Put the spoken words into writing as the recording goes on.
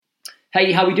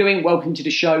Hey, how are we doing? Welcome to the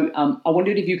show. I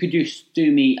wondered if you could just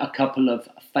do me a couple of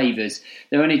favours.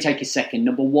 They'll only take a second.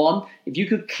 Number one, if you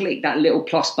could click that little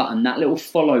plus button, that little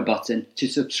follow button to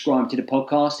subscribe to the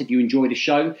podcast if you enjoy the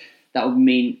show, that would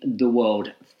mean the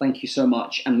world. Thank you so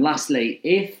much. And lastly,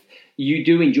 if you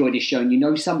do enjoy this show and you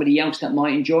know somebody else that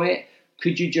might enjoy it,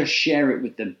 could you just share it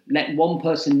with them? Let one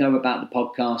person know about the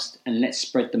podcast and let's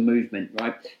spread the movement,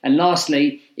 right? And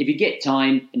lastly, if you get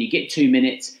time and you get 2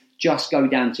 minutes, just go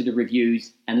down to the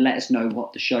reviews and let us know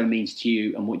what the show means to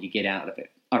you and what you get out of it.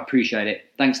 I appreciate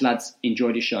it. Thanks, lads.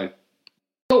 Enjoy the show.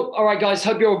 Cool. All right, guys.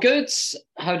 Hope you're all good.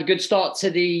 Had a good start to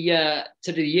the year.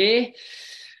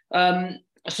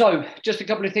 So just a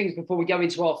couple of things before we go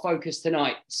into our focus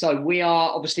tonight. So we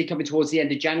are obviously coming towards the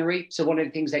end of January. So one of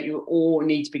the things that you all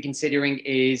need to be considering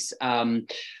is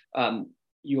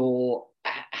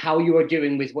how you are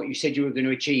doing with what you said you were going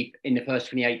to achieve in the first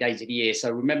 28 days of the year. So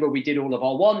remember, we did all of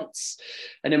our wants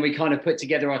and then we kind of put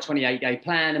together our 28-day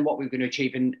plan and what we were going to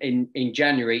achieve in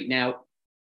January. Now,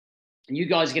 you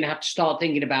guys are going to have to start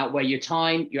thinking about where your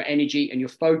time, your energy and your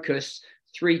focus,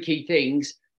 3 key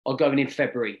things, are going in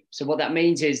February. So what that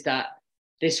means is that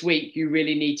this week you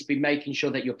really need to be making sure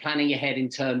that you're planning ahead in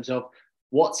terms of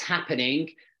what's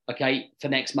happening, okay, for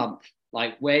next month.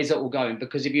 Like, where's it all going?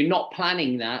 Because if you're not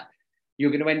planning that,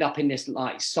 you're going to end up in this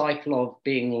like cycle of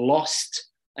being lost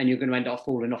and you're going to end up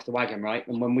falling off the wagon, right?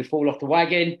 And when we fall off the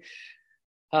wagon,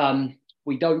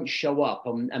 we don't show up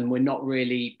and we're not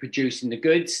really producing the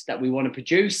goods that we want to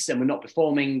produce, and we're not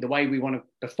performing the way we want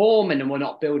to perform, and then we're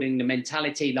not building the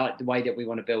mentality like the way that we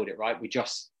want to build it, right? We're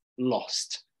just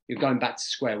lost. You're going back to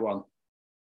square one.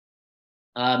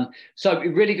 So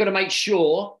you really got to make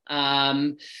sure,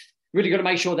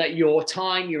 that your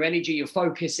time, your energy, your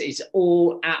focus is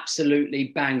all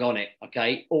absolutely bang on it,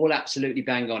 okay? All absolutely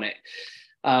bang on it.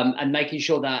 And making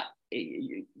sure that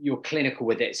you're clinical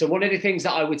with it. So one of the things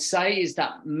that I would say is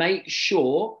that make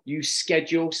sure you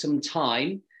schedule some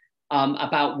time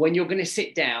about when you're going to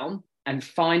sit down and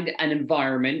find an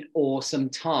environment or some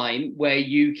time where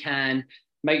you can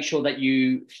make sure that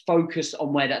you focus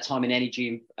on where that time and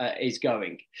energy is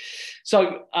going.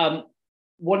 So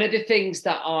one of the things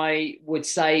that I would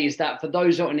say is that for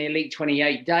those on the Elite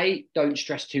 28 day, don't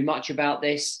stress too much about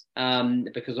this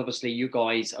because obviously you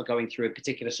guys are going through a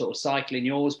particular sort of cycle in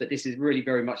yours, but this is really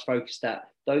very much focused at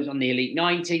those on the Elite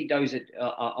 90, those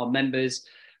are members.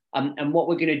 And what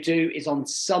we're going to do is on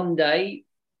Sunday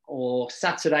or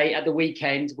Saturday at the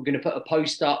weekend, we're going to put a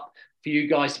post up for you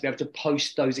guys to be able to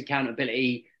post those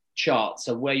accountability charts.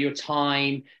 So where your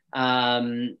time,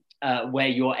 where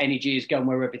your energy is going,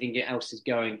 where everything else is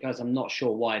going. Guys, I'm not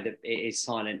sure why it is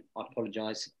silent. I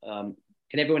apologize. Can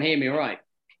everyone hear me all right?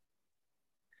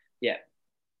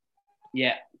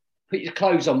 Yeah. Put your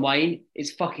clothes on, Wayne.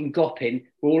 It's fucking gopping.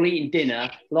 We're all eating dinner.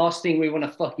 Last thing we want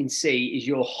to fucking see is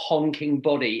your honking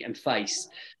body and face.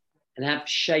 And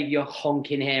shave your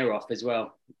honking hair off as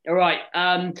well. All right.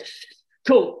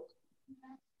 Cool.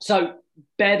 So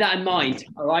bear that in mind,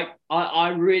 all right? I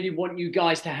really want you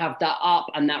guys to have that up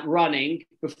and that running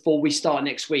before we start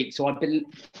next week. So I believe,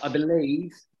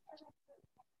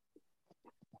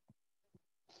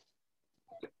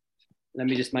 let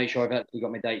me just make sure I've actually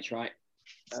got my dates right.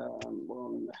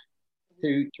 1,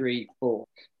 2, 3, 4.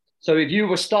 So if you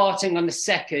were starting on the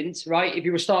 2nd, right? If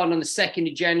you were starting on the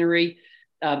 2nd of January,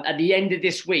 at the end of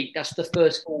this week, that's the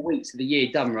first 4 weeks of the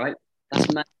year done, right? That's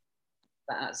mad.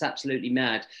 That's absolutely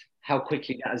mad how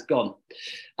quickly that has gone.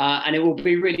 And it will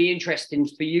be really interesting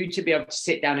for you to be able to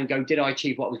sit down and go, did I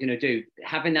achieve what I was going to do?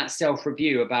 Having that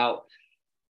self-review about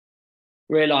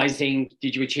realizing,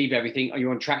 did you achieve everything? Are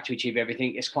you on track to achieve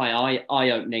everything? It's quite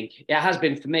eye-opening. It has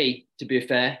been for me, to be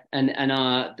fair. And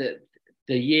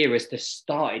the year has just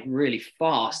started really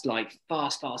fast, like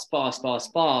fast.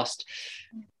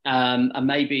 And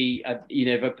maybe,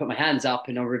 if I put my hands up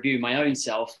and I review my own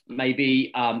self,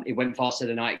 maybe it went faster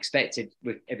than I expected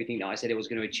with everything that I said it was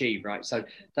going to achieve, right? So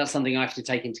that's something I have to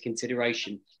take into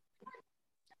consideration.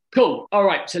 Cool. All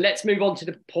right. So let's move on to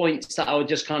the points that I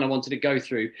just kind of wanted to go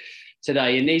through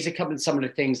today. And these are some of the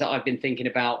things that I've been thinking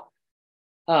about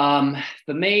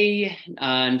for me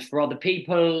and for other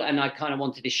people. And I kind of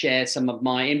wanted to share some of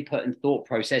my input and thought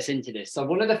process into this. So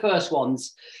one of the first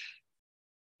ones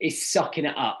is sucking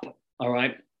it up. All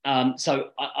right. So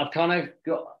I've kind of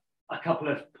got a couple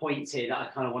of points here that I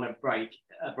kind of want to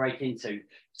break into.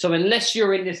 So unless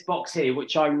you're in this box here,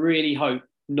 which I really hope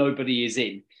nobody is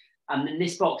in, and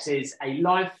this box is a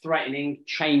life-threatening,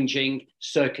 changing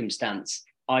circumstance,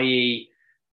 i.e.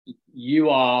 you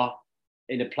are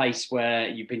in a place where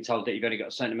you've been told that you've only got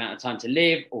a certain amount of time to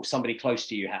live, or somebody close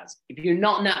to you has. If you're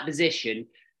not in that position,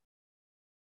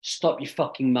 stop your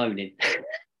fucking moaning.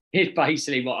 Is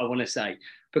basically what I want to say,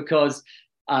 because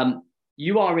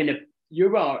you are in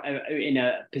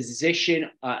a position,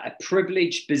 a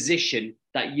privileged position,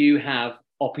 that you have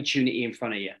opportunity in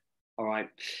front of you. All right.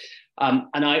 And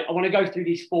I want to go through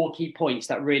these 4 key points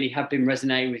that really have been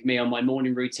resonating with me on my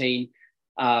morning routine.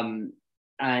 And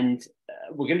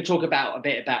we're going to talk a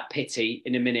bit about pity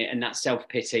in a minute, and that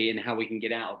self-pity and how we can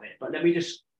get out of it. But let me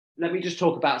just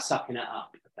talk about sucking it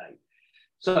up. Okay.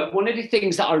 So one of the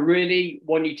things that I really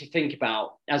want you to think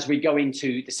about as we go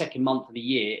into the second month of the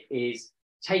year is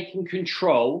taking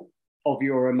control of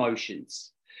your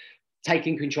emotions.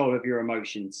 Taking control of your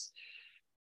emotions.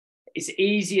 It's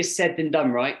easier said than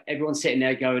done, right? Everyone's sitting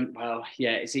there going, well,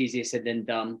 yeah, it's easier said than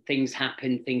done. Things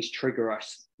happen, things trigger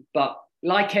us. But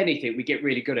like anything, we get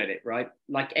really good at it, right?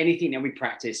 Like anything that we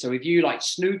practice. So if you like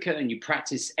snooker and you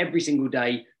practice every single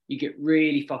day, you get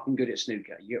really fucking good at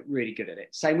snooker. You get really good at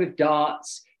it. Same with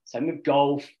darts, same with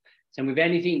golf, same with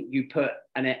anything you put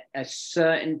a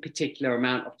certain particular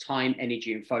amount of time,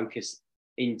 energy, and focus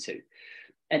into.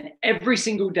 And every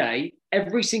single day,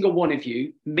 every single one of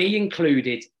you, me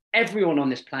included, everyone on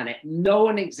this planet, no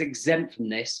one is exempt from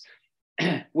this.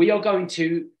 We are going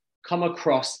to come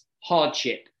across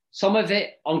hardship. Some of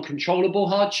it uncontrollable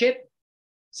hardship,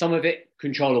 some of it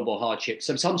controllable hardship.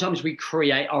 So sometimes we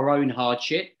create our own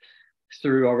hardship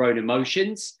through our own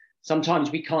emotions.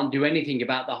 Sometimes we can't do anything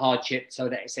about the hardship, so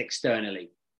that it's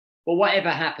externally. But whatever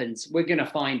happens, we're going to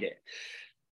find it.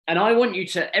 And I want you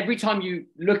to, every time you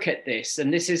look at this,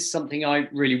 and this is something I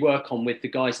really work on with the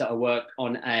guys that I work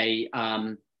on a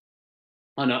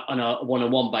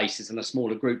one-on-one basis, on a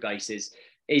smaller group basis,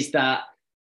 is that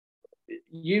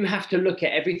you have to look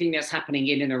at everything that's happening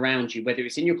in and around you, whether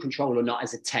it's in your control or not,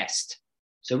 as a test.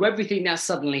 So everything that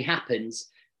suddenly happens,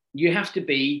 you have to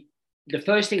be, the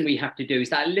first thing we have to do is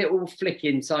that little flick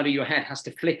inside of your head has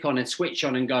to flick on and switch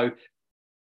on and go,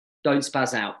 don't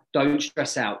spaz out, don't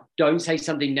stress out, don't say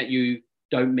something that you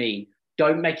don't mean,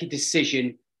 don't make a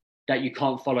decision that you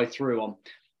can't follow through on,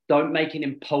 don't make an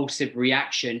impulsive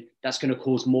reaction that's going to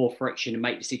cause more friction and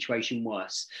make the situation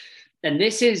worse. And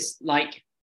this is like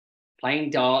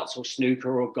playing darts or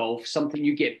snooker or golf, something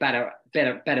you get better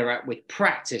at with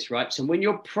practice, right? So when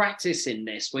you're practicing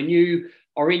this, when you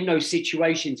are in those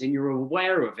situations and you're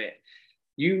aware of it,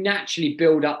 you naturally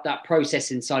build up that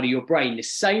process inside of your brain, the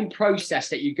same process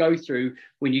that you go through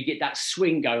when you get that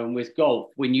swing going with golf,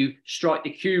 when you strike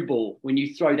the cue ball, when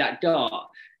you throw that dart.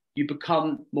 You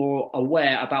become more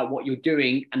aware about what you're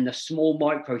doing and the small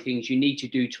micro things you need to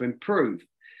do to improve.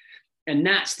 And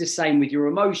that's the same with your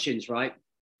emotions, right?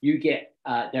 You get,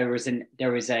 there is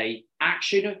a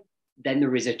action, then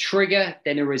there is a trigger,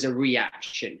 then there is a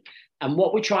reaction. And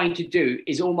what we're trying to do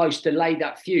is almost delay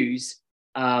that fuse.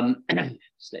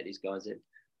 Just let these guys in.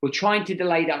 We're trying to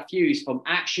delay that fuse from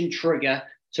action, trigger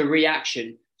to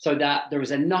reaction, so that there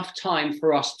is enough time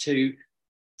for us to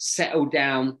settle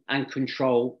down and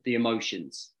control the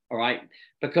emotions. All right.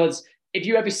 Because if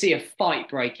you ever see a fight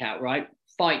break out, right?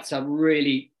 Fights are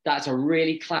that's a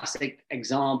really classic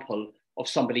example of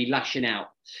somebody lashing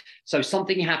out. So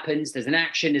something happens, there's an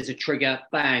action, there's a trigger,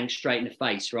 bang, straight in the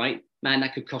face, right? Man,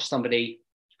 that could cost somebody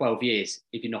 12 years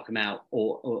if you knock them out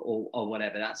or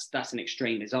whatever. That's an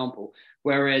extreme example.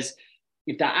 Whereas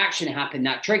if that action happened,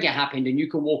 that trigger happened, and you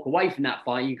can walk away from that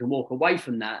fight, you can walk away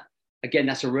from that. Again,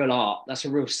 that's a real art. That's a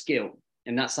real skill.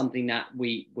 And that's something that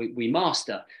we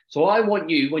master. So I want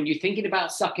you, when you're thinking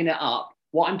about sucking it up,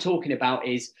 what I'm talking about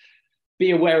is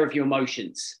be aware of your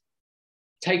emotions.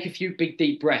 Take a few big,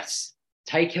 deep breaths.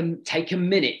 Take a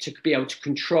minute to be able to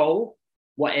control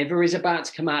whatever is about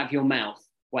to come out of your mouth,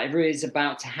 whatever is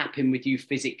about to happen with you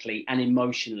physically and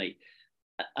emotionally.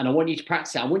 And I want you to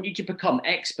practice it. I want you to become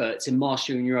experts in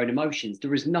mastering your own emotions.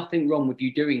 There is nothing wrong with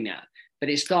you doing that, but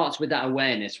it starts with that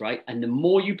awareness, right? And the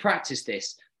more you practice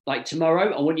this, like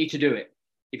tomorrow, I want you to do it.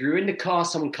 If you're in the car,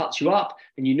 someone cuts you up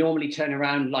and you normally turn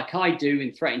around like I do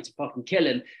and threaten to fucking kill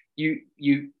him,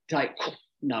 you like,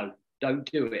 no, don't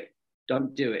do it.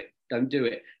 Don't do it. Don't do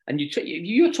it. And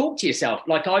you talk to yourself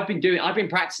like I've been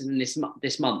practicing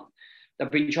this month.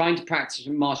 I've been trying to practice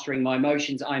mastering my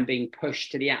emotions. I'm being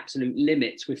pushed to the absolute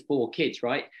limits with 4 kids,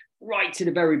 right to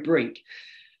the very brink.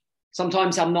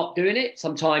 Sometimes I'm not doing it.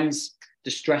 Sometimes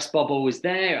the stress bubble is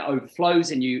there, it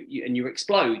overflows, and you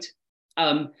explode.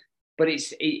 But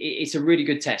it's a really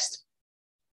good test.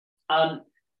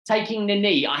 Taking the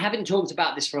knee. I haven't talked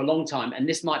about this for a long time, and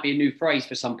this might be a new phrase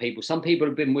for some people. Some people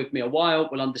have been with me a while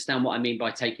will understand what I mean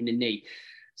by taking the knee.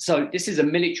 So this is a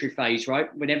military phase,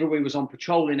 right? Whenever we was on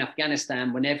patrol in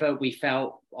Afghanistan, whenever we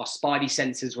felt our spidey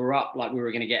senses were up, like we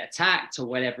were going to get attacked or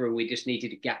whatever, we just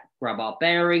needed to grab our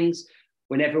bearings,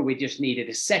 whenever we just needed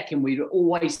a second, we'd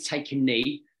always take a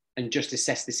knee and just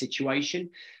assess the situation.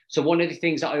 So one of the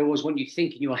things that I always want you to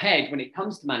think in your head when it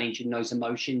comes to managing those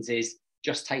emotions is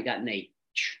just take that knee.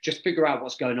 Just figure out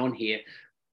what's going on here.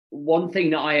 One thing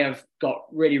that I have got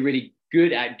really, really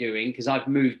good at doing, because I've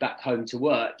moved back home to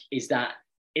work, is that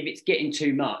if it's getting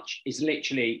too much, it's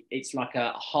like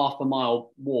a half a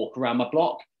mile walk around my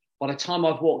block. By the time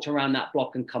I've walked around that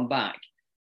block and come back,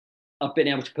 I've been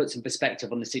able to put some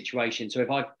perspective on the situation. So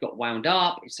if I've got wound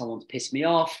up, if someone's pissed me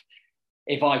off,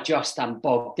 if I just am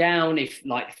bogged down, if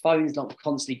like the phone's not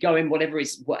constantly going,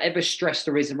 whatever stress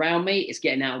there is around me, it's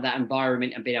getting out of that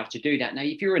environment and being able to do that. Now,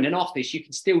 if you're in an office, you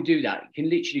can still do that. You can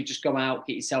literally just go out,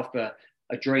 get yourself a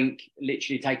drink,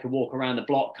 literally take a walk around the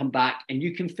block, come back, and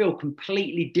you can feel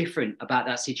completely different about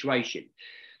that situation.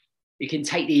 You can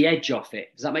take the edge off it.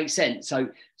 Does that make sense? So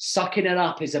sucking it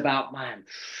up is about, man,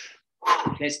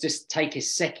 let's just take a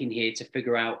second here to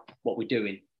figure out what we're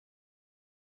doing.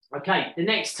 Okay, the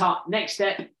next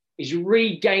step is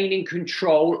regaining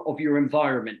control of your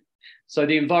environment. So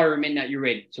the environment that you're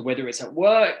in. So whether it's at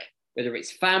work, whether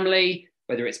it's family,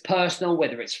 whether it's personal,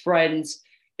 whether it's friends,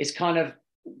 it's kind of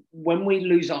when we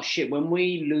lose our shit, when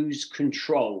we lose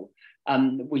control,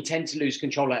 we tend to lose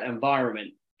control of that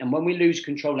environment. And when we lose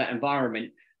control of that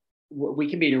environment, we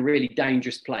can be in a really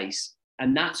dangerous place.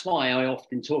 And that's why I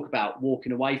often talk about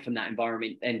walking away from that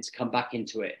environment and to come back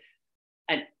into it.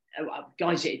 And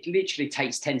guys, it literally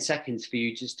takes 10 seconds for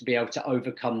you just to be able to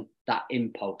overcome that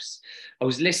impulse. I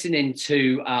was listening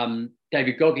to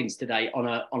David Goggins today on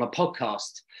a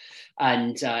podcast,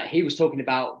 and he was talking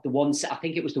about I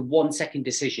think it was the 1 second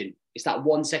decision. It's that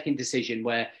 1 second decision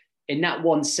where in that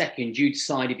 1 second, you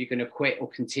decide if you're going to quit or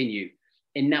continue.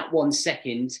 In that 1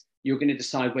 second, you're going to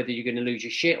decide whether you're going to lose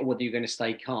your shit or whether you're going to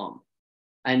stay calm.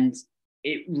 And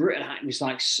it was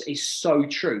like, it's so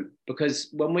true, because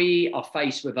when we are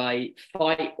faced with a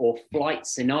fight or flight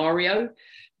scenario,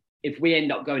 if we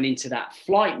end up going into that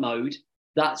flight mode,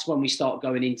 that's when we start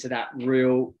going into that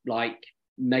real like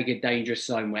mega dangerous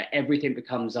zone where everything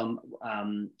becomes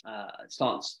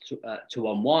starts to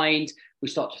unwind. We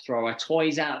start to throw our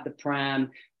toys out of the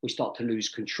pram. We start to lose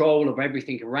control of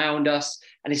everything around us.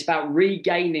 And it's about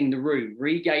regaining the room,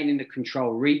 regaining the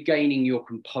control, regaining your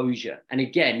composure. And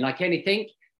again, like anything,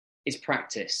 it's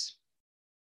practice.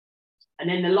 And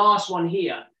then the last one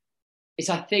here is,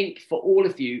 I think for all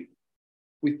of you,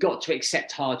 we've got to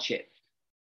accept hardship.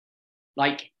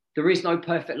 Like, there is no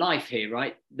perfect life here,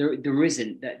 right? There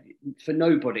isn't, that for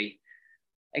nobody.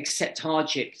 Accept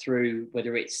hardship through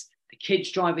whether it's the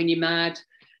kids driving you mad,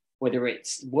 whether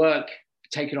it's work,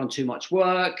 taking on too much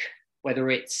work, whether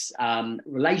it's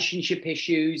relationship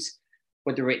issues,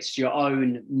 whether it's your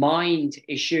own mind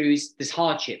issues. There's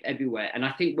hardship everywhere. And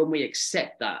I think when we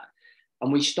accept that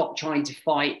and we stop trying to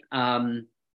fight the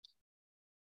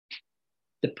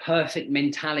perfect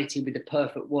mentality with the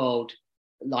perfect world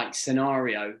like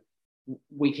scenario,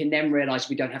 we can then realize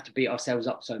we don't have to beat ourselves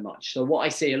up so much. So what I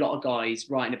see a lot of guys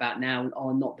writing about now,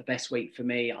 oh, not the best week for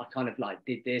me, I kind of like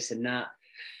did this and that,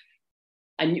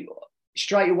 and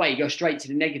straight away go straight to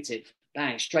the negative.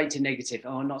 Bang, straight to negative.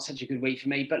 Oh, not such a good week for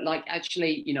me. But like,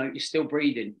 actually, you know, you're still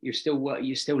breathing, you're still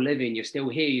living, you're still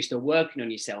here, you're still working on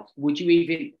yourself. Would you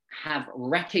even have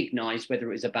recognized whether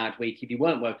it was a bad week if you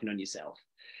weren't working on yourself?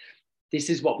 This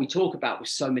is what we talk about with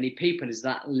so many people, is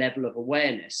that level of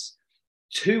awareness.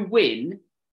 To win,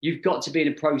 you've got to be in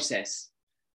a process.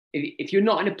 If you're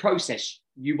not in a process,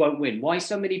 you won't win. Why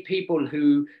so many people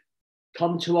who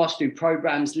come to us, do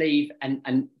programs, leave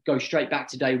and go straight back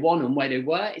to day one and where they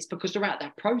were? It's because they're at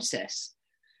that process,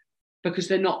 because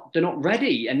they're not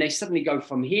ready, and they suddenly go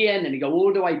from here and then they go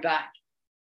all the way back,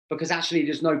 because actually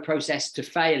there's no process to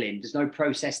fail in. There's no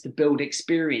process to build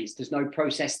experience. There's no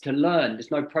process to learn.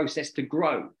 There's no process to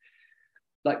grow.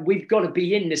 Like, we've got to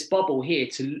be in this bubble here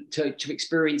to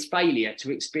experience failure,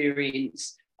 to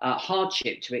experience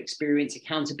hardship, to experience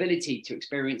accountability, to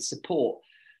experience support.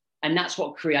 And that's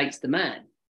what creates the man.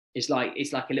 It's like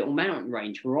a little mountain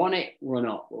range. We're on it, we're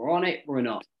not. We're on it, we're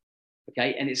not.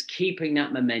 Okay. And it's keeping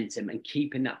that momentum and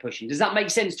keeping that pushing. Does that make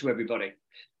sense to everybody?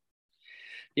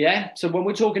 Yeah. So when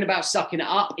we're talking about sucking it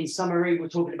up, in summary, we're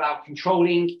talking about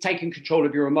taking control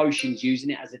of your emotions, using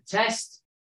it as a test.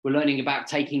 We're learning about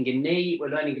taking a knee. We're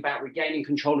learning about regaining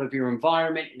control of your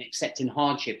environment and accepting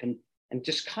hardship and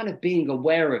just kind of being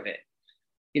aware of it.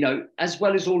 You know, as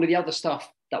well as all of the other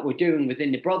stuff that we're doing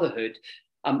within the brotherhood,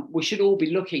 we should all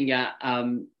be looking at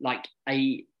like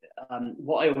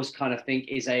what I always kind of think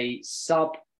is a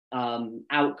sub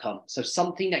outcome. So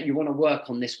something that you want to work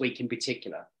on this week in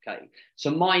particular. Okay.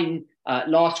 So mine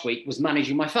last week was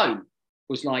managing my phone,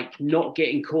 was like not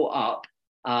getting caught up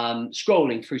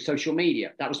scrolling through social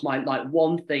media. That was my like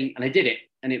one thing, and I did it.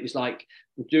 And it was like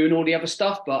doing all the other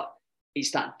stuff, but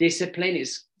it's that discipline.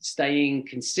 It's staying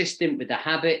consistent with the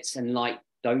habits, and like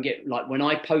don't get like when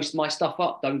I post my stuff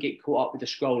up, don't get caught up with the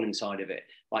scrolling side of it.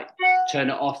 Like turn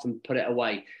it off and put it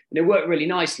away. And it worked really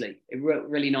nicely. It worked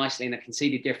really nicely, and I can see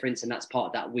the difference. And that's part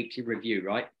of that weekly review,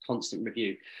 right? Constant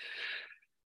review.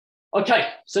 Okay,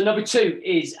 so number 2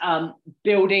 is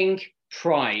building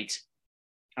pride.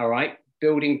 All right,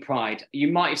 building pride.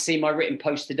 You might have seen my written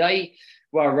post today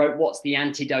where I wrote, "What's the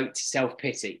antidote to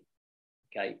self-pity?"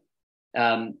 Okay.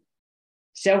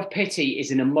 Self-pity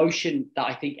is an emotion that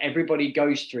I think everybody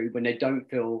goes through when they don't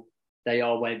feel they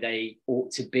are where they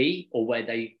ought to be, or where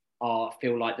they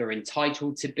feel like they're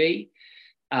entitled to be.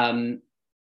 And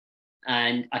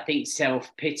I think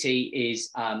self-pity is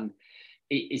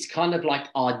kind of like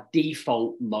our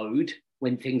default mode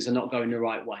when things are not going the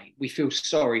right way. We feel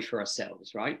sorry for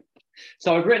ourselves, right?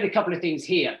 So I've written a couple of things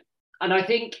here. And I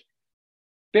think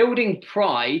building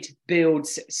pride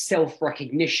builds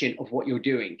self-recognition of what you're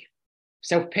doing.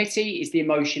 Self-pity is the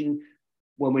emotion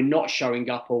when we're not showing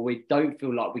up, or we don't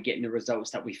feel like we're getting the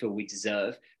results that we feel we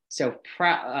deserve.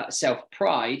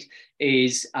 Self-pride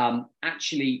is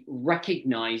actually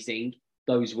recognizing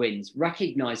those wins,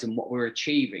 recognizing what we're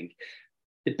achieving.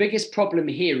 The biggest problem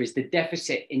here is the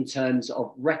deficit in terms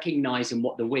of recognizing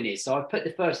what the win is. So I've put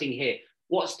the first thing here.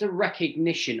 What's the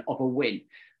recognition of a win?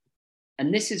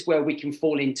 And this is where we can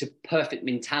fall into perfect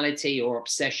mentality or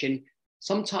obsession.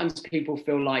 Sometimes people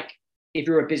feel like if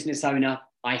you're a business owner,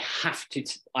 I have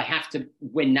to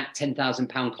win that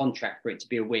 £10,000 contract for it to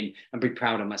be a win and be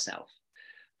proud of myself.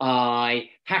 I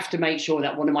have to make sure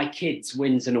that one of my kids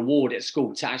wins an award at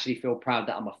school to actually feel proud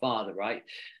that I'm a father, right?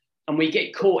 And we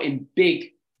get caught in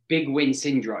big win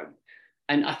syndrome.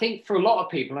 And I think for a lot of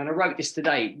people, and I wrote this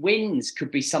today, wins could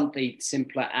be something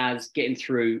simpler as getting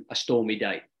through a stormy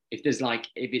day. If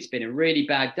it's been a really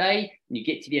bad day and you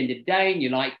get to the end of the day and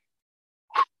you're like,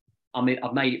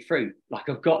 I've made it through, like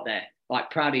I've got there, like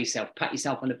proud of yourself, pat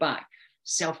yourself on the back,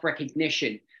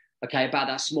 self-recognition, okay, about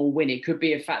that small win. It could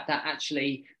be a fact that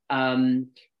actually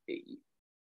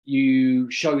you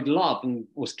showed love and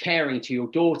was caring to your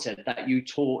daughter, that you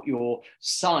taught your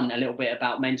son a little bit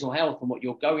about mental health and what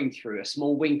you're going through. A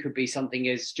small win could be something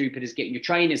as stupid as getting your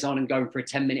trainers on and going for a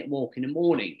 10-minute walk in the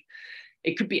morning.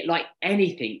 It could be like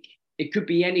anything. It could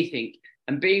be anything.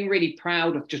 And being really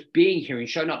proud of just being here and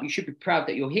showing up. You should be proud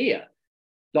that you're here.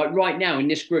 Like right now in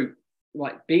this group,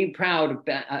 like being proud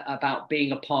about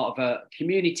being a part of a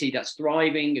community that's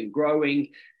thriving and growing.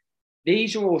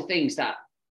 These are all things that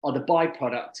are the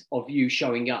byproduct of you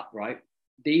showing up, right?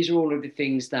 These are all of the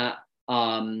things that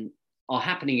are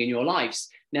happening in your lives.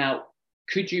 Now,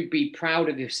 could you be proud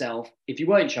of yourself if you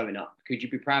weren't showing up? Could you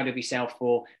be proud of yourself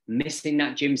for missing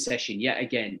that gym session yet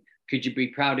again? Could you be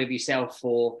proud of yourself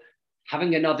for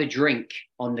having another drink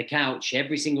on the couch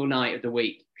every single night of the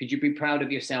week? Could you be proud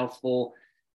of yourself for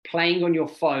playing on your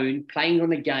phone, playing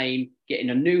on a game,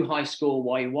 getting a new high score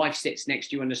while your wife sits next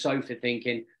to you on the sofa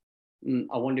thinking,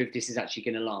 I wonder if this is actually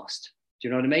going to last? Do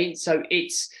you know what I mean? So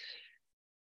it's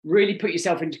really put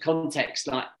yourself into context.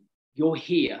 Like you're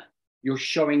here, you're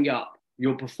showing up,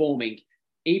 you're performing.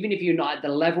 Even if you're not at the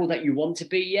level that you want to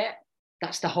be yet,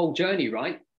 that's the whole journey,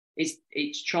 right?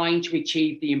 It's trying to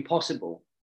achieve the impossible.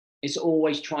 It's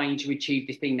always trying to achieve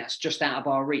the thing that's just out of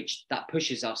our reach, that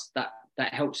pushes us, that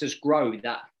helps us grow,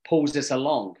 that pulls us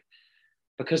along.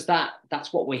 Because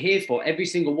that's what we're here for. Every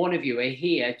single one of you are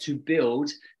here to build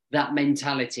that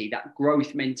mentality, that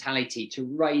growth mentality, to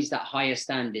raise that higher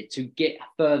standard, to get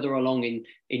further along in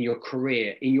your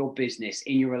career, in your business,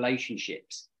 in your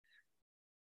relationships.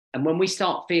 And when we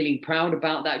start feeling proud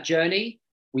about that journey,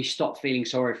 we stop feeling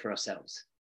sorry for ourselves.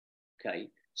 Okay.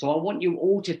 So I want you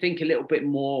all to think a little bit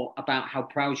more about how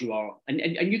proud you are. And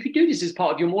you could do this as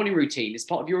part of your morning routine, as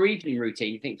part of your evening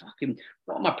routine. You think, fucking,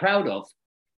 what am I proud of?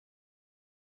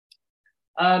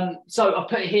 So I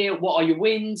put here, what are your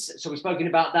wins? So we've spoken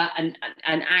about that. And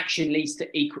action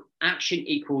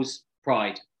equals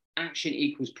pride. Action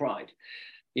equals pride.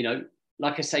 You know,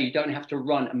 like I say, you don't have to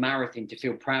run a marathon to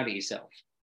feel proud of yourself.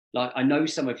 Like I know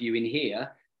some of you in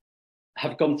here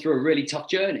have gone through a really tough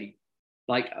journey.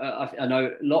 Like I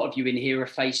know a lot of you in here have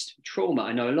faced trauma.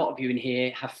 I know a lot of you in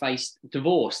here have faced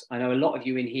divorce. I know a lot of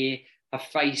you in here have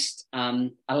faced a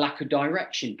lack of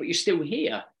direction, but you're still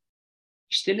here.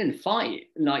 You're still in the fight.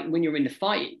 Like when you're in the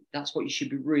fight, that's what you should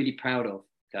be really proud of.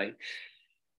 Okay.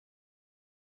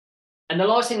 And the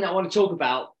last thing that I want to talk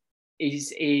about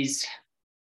is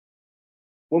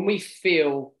when we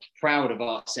feel proud of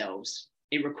ourselves,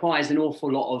 it requires an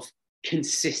awful lot of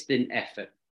consistent effort.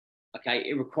 Okay,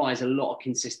 it requires a lot of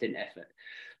consistent effort.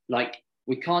 Like,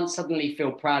 we can't suddenly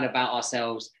feel proud about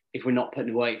ourselves if we're not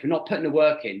putting the work. If we're not putting the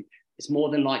work in, it's more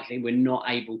than likely we're not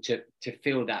able to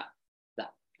feel that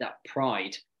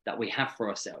pride that we have for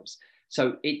ourselves.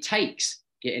 So it takes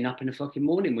getting up in the fucking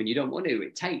morning when you don't want to.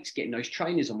 It takes getting those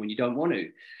trainers on when you don't want to.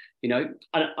 You know,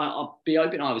 I'll be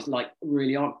open. I was like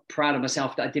really proud of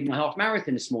myself that I did my half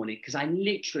marathon this morning, because I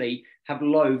literally have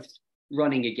loathed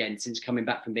running again since coming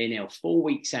back from being ill. 4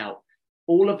 weeks out.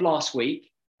 All of last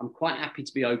week, I'm quite happy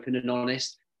to be open and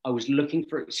honest. I was looking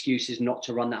for excuses not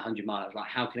to run that 100 miles. Like,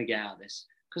 how can I get out of this?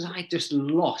 Because I just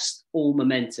lost all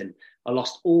momentum. I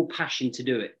lost all passion to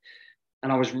do it.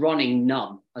 And I was running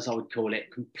numb, as I would call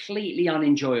it, completely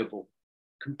unenjoyable.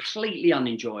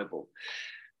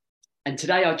 And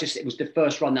today it was the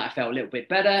first run that I felt a little bit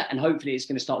better, and hopefully it's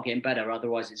going to start getting better.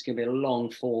 Otherwise, it's going to be a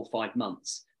long 4 or 5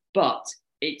 months. But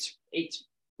it's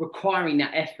requiring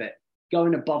that effort,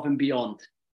 going above and beyond,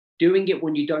 doing it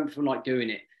when you don't feel like doing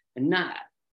it. And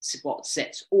that's what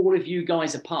sets all of you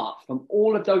guys apart from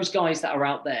all of those guys that are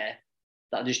out there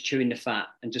that are just chewing the fat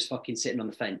and just fucking sitting on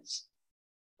the fence.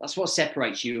 That's what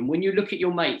separates you. And when you look at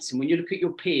your mates, and when you look at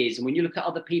your peers, and when you look at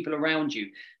other people around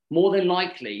you, more than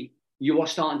likely, you are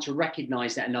starting to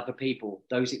recognize that in other people,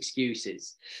 those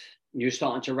excuses. You're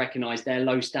starting to recognize their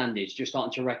low standards. You're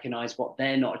starting to recognize what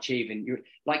they're not achieving. You're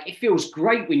like, it feels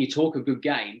great when you talk a good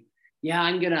game. Yeah,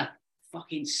 I'm going to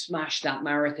fucking smash that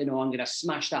marathon, or I'm going to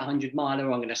smash that 100 miler,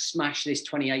 or I'm going to smash this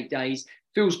 28 days.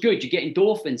 Feels good. You get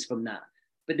endorphins from that.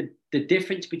 But the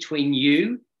difference between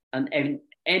you and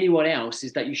anyone else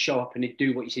is that you show up and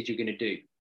do what you said you're going to do.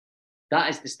 That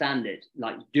is the standard.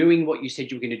 Like, doing what you said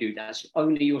you were going to do. That's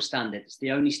only your standard. It's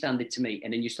the only standard to me.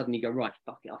 And then you suddenly go, right,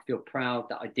 fuck it, I feel proud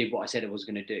that I did what I said I was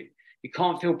going to do. You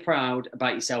can't feel proud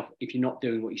about yourself if you're not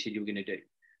doing what you said you were going to do.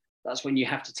 That's when you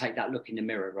have to take that look in the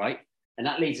mirror, right? And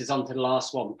that leads us on to the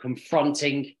last one,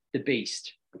 confronting the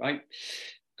beast, right?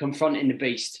 Confronting the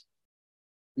beast.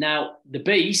 Now, the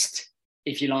beast,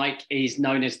 if you like, is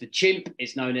known as the chimp.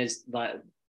 It's known as like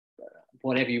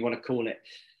whatever you want to call it.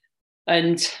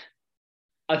 And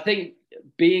I think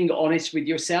being honest with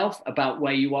yourself about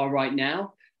where you are right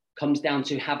now comes down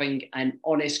to having an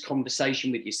honest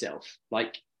conversation with yourself,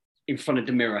 like in front of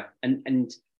the mirror.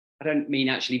 And I don't mean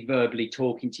actually verbally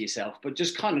talking to yourself, but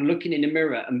just kind of looking in the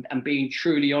mirror and being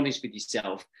truly honest with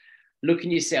yourself,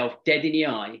 looking yourself dead in the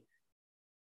eye.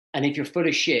 And if you're full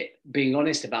of shit, being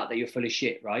honest about that, you're full of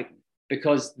shit, right?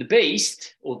 Because the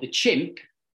beast, or the chimp,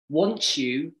 wants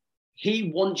you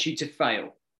to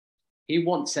fail. He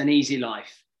wants an easy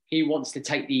life. He wants to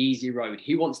take the easy road.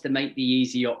 He wants to make the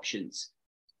easy options.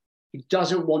 He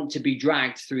doesn't want to be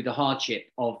dragged through the hardship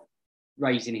of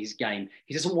raising his game.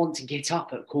 He doesn't want to get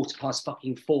up at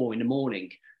 4:15 in the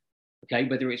morning, okay,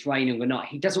 whether it's raining or not.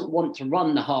 He doesn't want to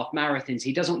run the half marathons.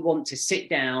 He doesn't want to sit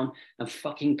down and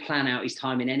fucking plan out his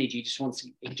time and energy. He just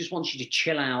wants you to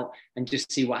chill out and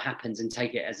just see what happens and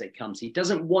take it as it comes. He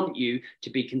doesn't want you to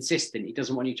be consistent. He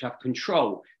doesn't want you to have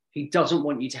control. He doesn't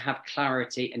want you to have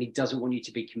clarity, and he doesn't want you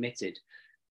to be committed.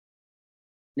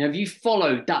 Now, if you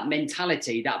follow that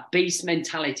mentality, that beast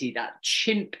mentality, that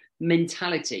chimp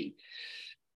mentality,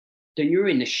 then you're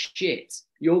in the shit.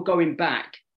 You're going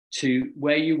back to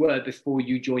where you were before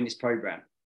you joined this program.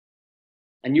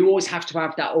 And you always have to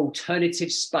have that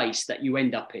alternative space that you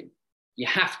end up in. You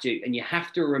have to, and you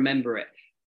have to remember it.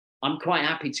 I'm quite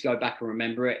happy to go back and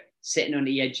remember it, sitting on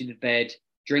the edge of the bed,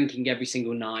 drinking every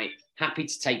single night, happy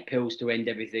to take pills to end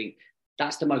everything.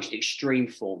 That's the most extreme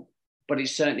form. But it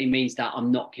certainly means that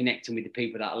I'm not connecting with the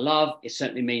people that I love. It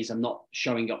certainly means I'm not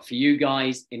showing up for you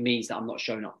guys. It means that I'm not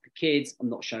showing up for kids. I'm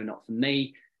not showing up for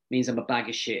me. It means I'm a bag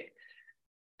of shit.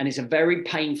 And it's a very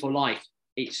painful life.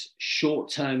 It's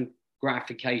short-term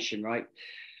gratification, right?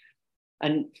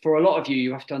 And for a lot of you,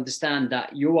 you have to understand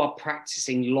that you are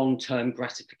practicing long-term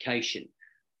gratification.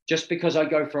 Just because I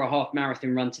go for a half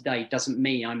marathon run today doesn't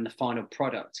mean I'm the final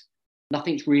product.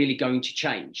 Nothing's really going to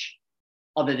change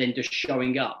other than just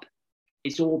showing up.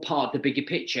 It's all part of the bigger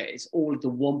picture. It's all of the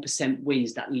 1%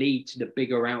 wins that lead to the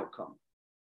bigger outcome.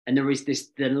 And there is this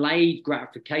delayed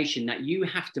gratification that you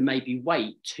have to maybe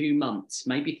wait 2 months,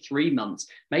 maybe 3 months,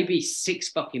 maybe 6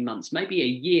 fucking months, maybe a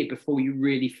year before you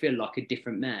really feel like a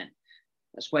different man.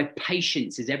 That's where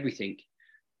patience is everything.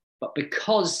 But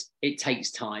because it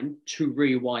takes time to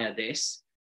rewire this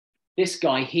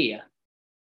guy here,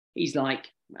 he's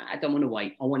like, I don't want to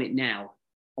wait. I want it now.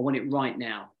 I want it right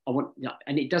now.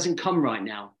 And it doesn't come right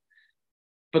now,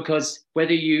 because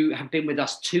whether you have been with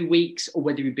us 2 weeks or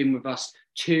whether you've been with us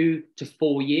 2 to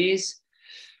 4 years,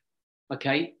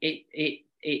 okay,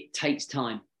 it takes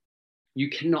time. You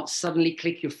cannot suddenly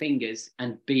click your fingers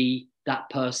and be that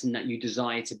person that you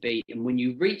desire to be. And when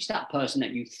you reach that person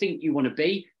that you think you want to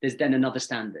be, there's then another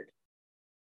standard.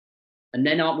 And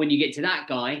then when you get to that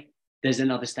guy, there's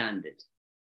another standard.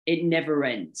 It never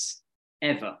ends,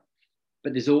 ever.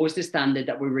 But there's always the standard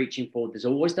that we're reaching for. There's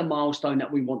always the milestone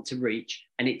that we want to reach,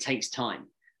 and it takes time.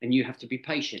 And you have to be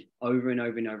patient over and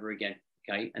over and over again,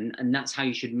 okay? And that's how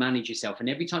you should manage yourself. And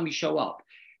every time you show up,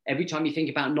 every time you think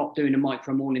about not doing a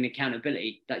micro morning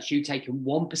accountability, that's you taking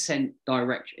 1%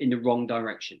 direction in the wrong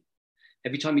direction.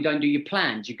 Every time you don't do your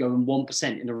plans, you're going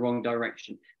 1% in the wrong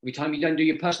direction. Every time you don't do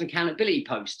your personal accountability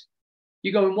post,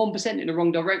 you're going 1% in the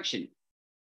wrong direction.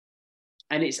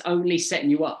 And it's only setting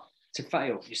you up to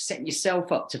fail. You're setting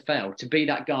yourself up to fail, to be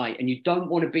that guy. And you don't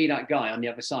want to be that guy on the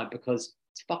other side, because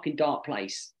it's a fucking dark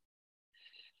place.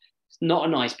 It's not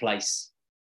a nice place.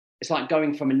 It's like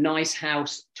going from a nice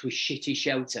house to a shitty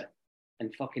shelter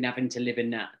and fucking having to live in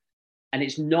that. And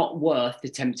it's not worth the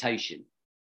temptation.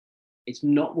 It's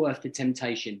not worth the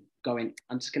temptation going,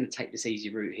 I'm just going to take this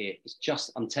easy route here. It's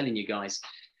just, I'm telling you guys,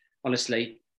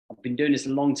 honestly, I've been doing this a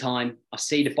long time. I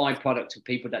see the byproduct of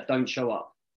people that don't show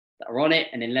up, that are on it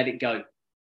and then let it go.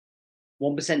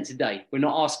 1% today. We're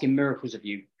not asking miracles of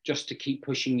you, just to keep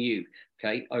pushing you,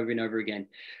 okay, over and over again.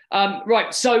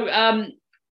 Right, so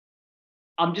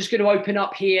I'm just going to open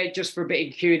up here just for a bit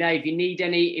of Q&A. If you need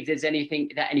any, if there's anything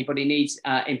that anybody needs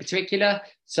in particular.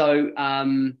 So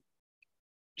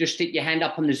just stick your hand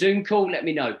up on the Zoom call. Let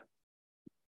me know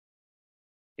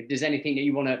if there's anything that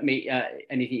you want to meet,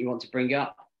 anything you want to bring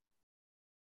up.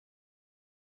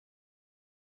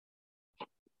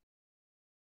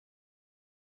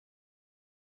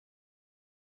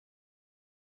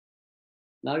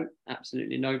 No,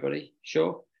 absolutely nobody.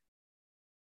 Sure.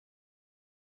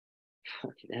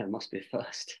 Fucking hell, must be a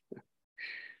first.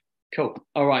 Cool.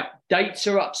 All right. Dates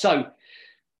are up. So,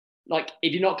 like,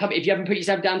 if you're not coming, if you haven't put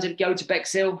yourself down to go to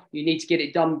Bexhill, you need to get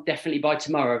it done definitely by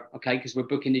tomorrow, okay? Because we're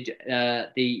booking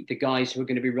the guys who are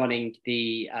going to be running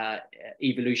the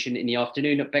evolution in the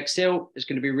afternoon at Bexhill. It's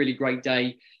going to be a really great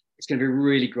day. It's going to be a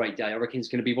really great day. I reckon it's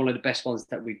going to be one of the best ones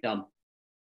that we've done.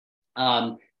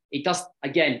 It does,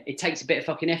 again, it takes a bit of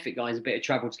fucking effort, guys, a bit of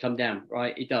travel to come down,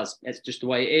 right? It does. It's just the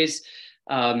way it is.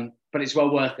 But it's well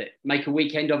worth it. Make a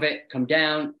weekend of it, come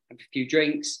down, have a few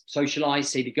drinks, socialize,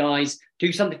 see the guys,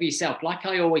 do something for yourself. Like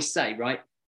I always say, right?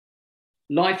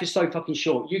 Life is so fucking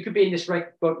short. You could be in this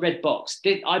red box.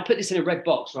 I put this in a red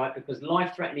box, right? Because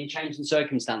life-threatening change in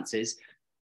circumstances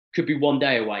could be one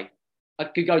day away. I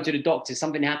could go to the doctor,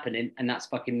 something happening, and that's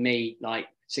fucking me, like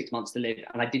 6 months to live.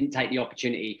 And I didn't take the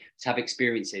opportunity to have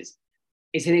experiences.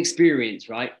 It's an experience,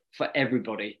 right? For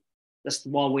everybody. That's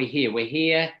why we're here. We're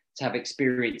here to have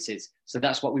experiences. So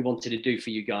that's what we wanted to do for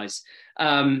you guys.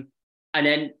 And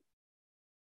then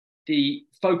the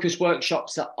focus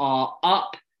workshops that are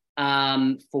up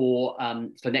for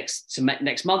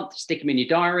next month, stick them in your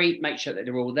diary, make sure that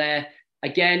they're all there.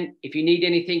 Again, if you need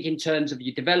anything in terms of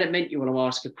your development, you want to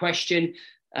ask a question,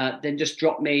 then just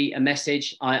drop me a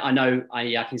message. I know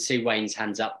I can see Wayne's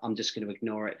hands up. I'm just going to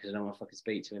ignore it because I don't want to fucking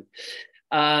speak to him.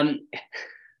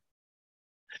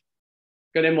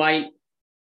 Go then, Wayne.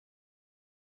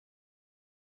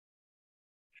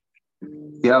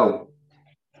 Yo,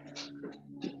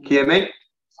 can you hear me?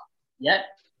 Yeah,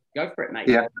 go for it, mate.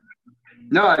 Yeah.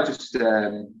 No, I just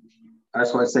want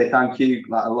to say thank you.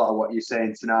 Like, a lot of what you're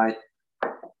saying tonight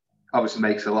obviously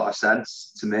makes a lot of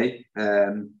sense to me.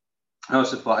 I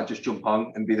also thought I'd just jump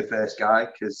on and be the first guy,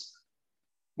 because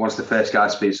once the first guy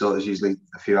speaks, so there's usually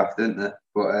a few after, isn't there?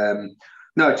 But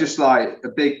no, just like a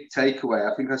big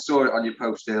takeaway. I think I saw it on your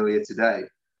post earlier today.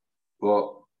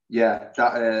 But yeah,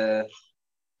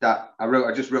 that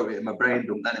I just wrote it in my brain,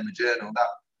 then in my journal,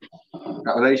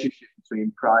 that relationship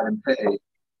between pride and pity.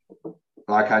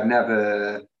 Like, I'd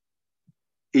never,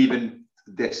 even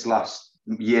this last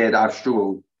year that I've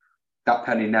struggled, that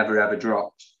penny never ever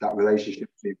dropped, that relationship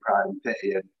between pride and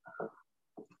pity. And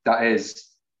that is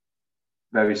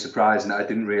very surprising that I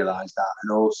didn't realise that.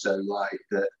 And also, like,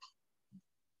 that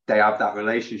they have that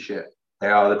relationship. They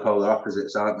are the polar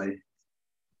opposites, aren't they?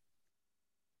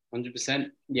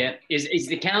 100%. Yeah. Is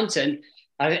the accountant.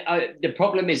 The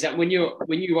problem is that when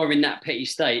you are in that pity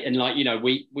state, and like, you know,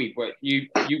 we work, you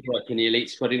work in the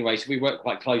elite squad anyway, so we work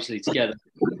quite closely together.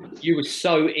 You were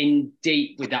so in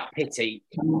deep with that pity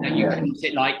that you couldn't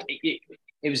sit, like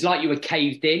it was like you were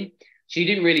caved in. So you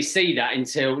didn't really see that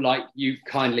until, like, you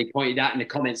kindly pointed out in the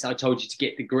comments that I told you to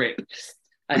get the grip,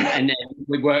 and then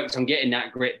we worked on getting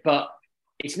that grip. But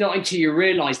it's not until you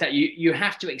realise that you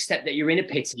have to accept that you're in a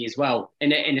pity as well,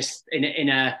 in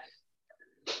a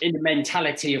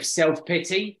mentality of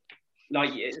self-pity.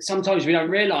 Like, sometimes we don't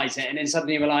realise it, and then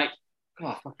suddenly we're like,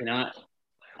 God, fucking hell,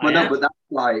 Well, no, but that's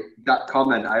like that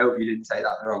comment. I hope you didn't take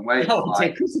that the wrong way. No,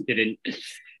 like, of course it didn't.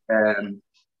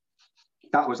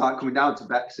 That was like coming down to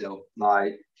Bexhill.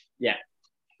 Like, yeah,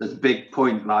 there's a big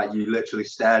point. Like, you literally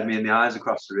stared me in the eyes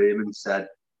across the room and said,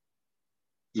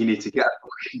 "You need to get a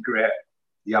fucking grip.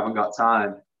 You haven't got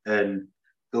time." And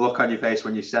the look on your face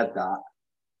when you said that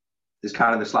is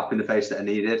kind of the slap in the face that I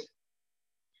needed.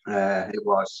 It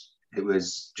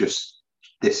was just,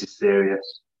 this is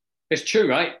serious. It's true,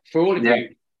 right? For all of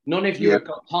you, none of you Yeah. have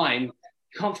got time.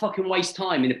 You can't fucking waste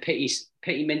time in a pity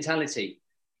mentality.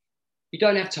 You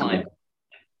don't have time.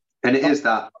 And it is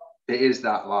that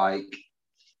like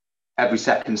every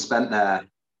second spent there,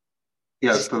 you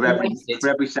know, for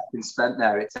every second spent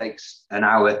there, it takes an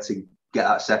hour to get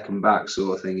that second back,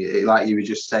 sort of thing. Like you were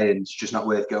just saying, it's just not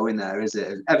worth going there, is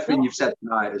it? Everything you've said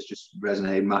tonight has just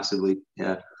resonated massively.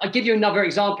 Yeah. I'll give you another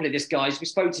example of this, guys. We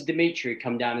spoke to Dimitri, who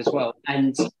come down as well,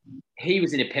 and he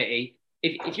was in a pity.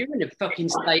 If you're in a fucking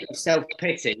state of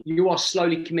self-pity, you are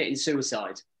slowly committing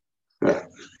suicide.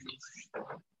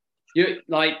 You're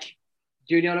like,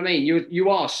 do you know what I mean? You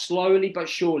are slowly but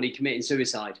surely committing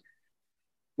suicide.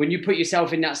 When you put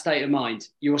yourself in that state of mind,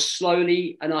 you're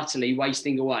slowly and utterly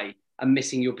wasting away and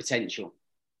missing your potential.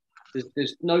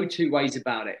 There's no two ways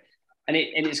about it. And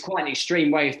it's quite an extreme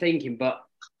way of thinking, but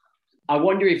I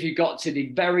wonder if you got to the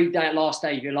very last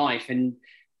day of your life and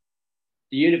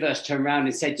the universe turned around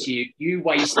and said to you, you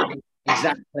wasted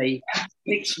exactly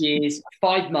 6 years,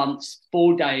 5 months,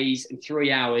 4 days, and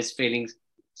 3 hours feeling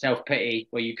self-pity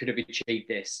where you could have achieved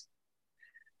this.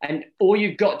 And all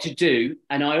you've got to do,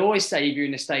 and I always say if you're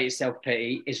in a state of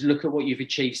self-pity, is look at what you've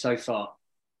achieved so far.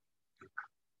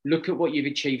 Look at what you've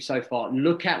achieved so far.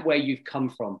 Look at where you've come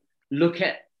from. Look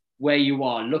at where you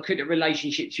are. Look at the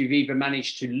relationships you've either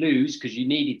managed to lose because you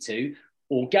needed to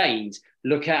or gained.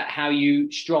 Look at how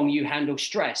strong you handle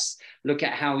stress. Look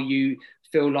at how you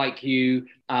feel like you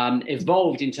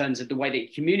evolved in terms of the way that you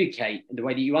communicate and the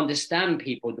way that you understand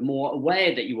people, the more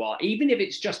aware that you are, even if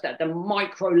it's just at the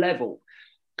micro level.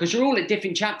 Because you're all at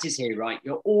different chapters here, right?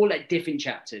 You're all at different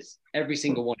chapters, every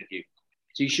single one of you.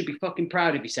 So you should be fucking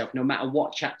proud of yourself, no matter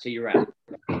what chapter you're at.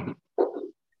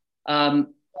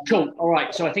 Cool. All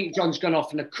right. So I think John's gone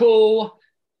off on a call.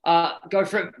 Go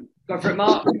for it,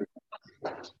 Mark.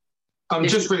 I'm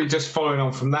just following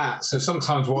on from that. So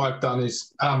sometimes what I've done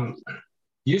is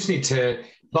you just need to,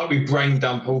 like we brain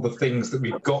dump all the things that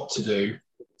we've got to do.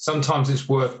 Sometimes it's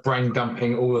worth brain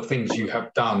dumping all the things you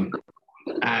have done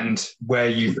and where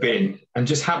you've been, and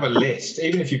just have a list,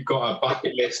 even if you've got a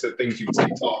bucket list of things you've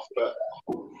ticked off, but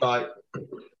like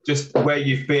just where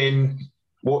you've been,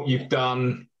 what you've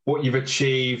done, what you've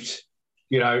achieved,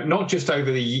 you know, not just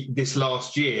over this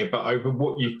last year, but over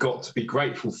what you've got to be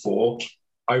grateful for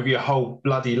over your whole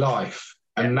bloody life.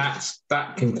 And that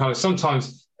can kind of,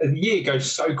 sometimes a year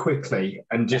goes so quickly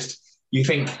and just you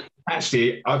think,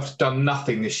 actually, I've done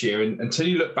nothing this year. And until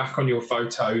you look back on your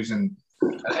photos, and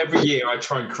every year I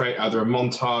try and create either a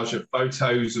montage of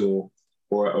photos or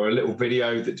a little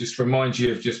video that just reminds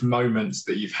you of just moments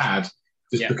that you've had,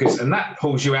 because, and that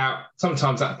pulls you out.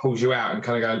 Sometimes that pulls you out and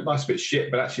kind of go, that's a bit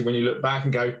shit. But actually, when you look back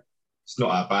and go, it's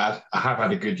not that bad. I have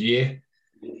had a good year.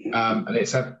 And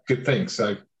it's had good things.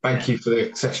 So thank you for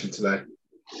the session today.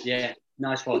 Yeah,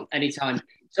 nice one. Anytime.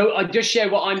 So I just share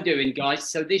what I'm doing, guys.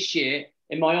 So this year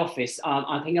in my office,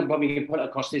 I think I'm probably going to put it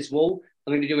across this wall.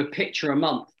 I'm going to do a picture a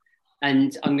month,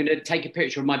 and I'm going to take a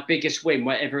picture of my biggest win,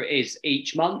 whatever it is,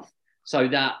 each month, so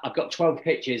that I've got 12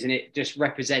 pictures, and it just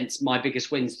represents my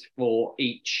biggest wins for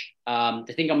each,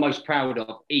 the thing I'm most proud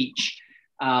of each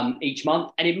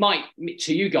month. And it might,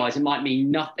 to you guys, it might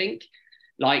mean nothing,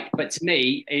 but to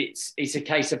me, it's a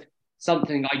case of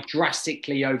something I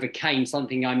drastically overcame,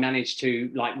 something I managed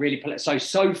to really pull it.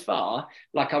 So far,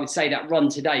 I would say that run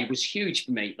today was huge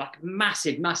for me,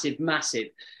 massive,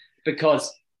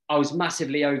 because I was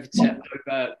massively I was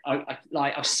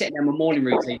sitting there in my morning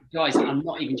routine. Guys, I'm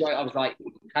not even joking. I was like,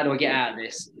 how do I get out of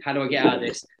this? How do I get out of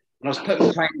this? And I was putting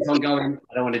my trainers on going,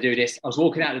 I don't want to do this. I was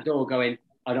walking out the door going,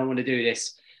 I don't want to do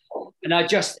this. And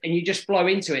you just flow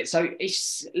into it. So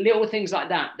it's little things like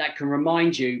that can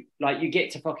remind you, you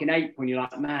get to fucking April and you're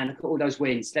like, man, look at all those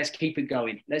wins. Let's keep it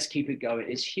going. It's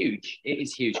huge. It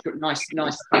is huge. Nice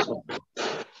one.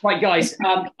 Right, guys,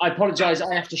 I apologize.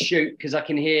 I have to shoot because I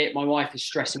can hear my wife is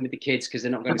stressing with the kids because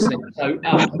they're not going to sleep. So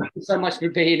thank you so much for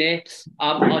being here.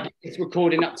 I'll get this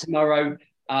recording up tomorrow.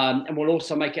 And we'll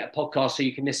also make it a podcast so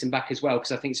you can listen back as well,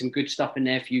 because I think some good stuff in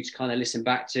there for you to kind of listen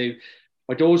back to.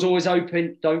 My door's always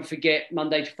open. Don't forget,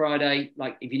 Monday to Friday.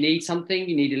 If you need something,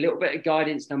 you need a little bit of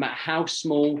guidance, no matter how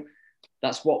small,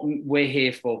 that's what we're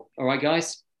here for. All right,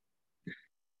 guys?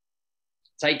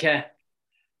 Take care.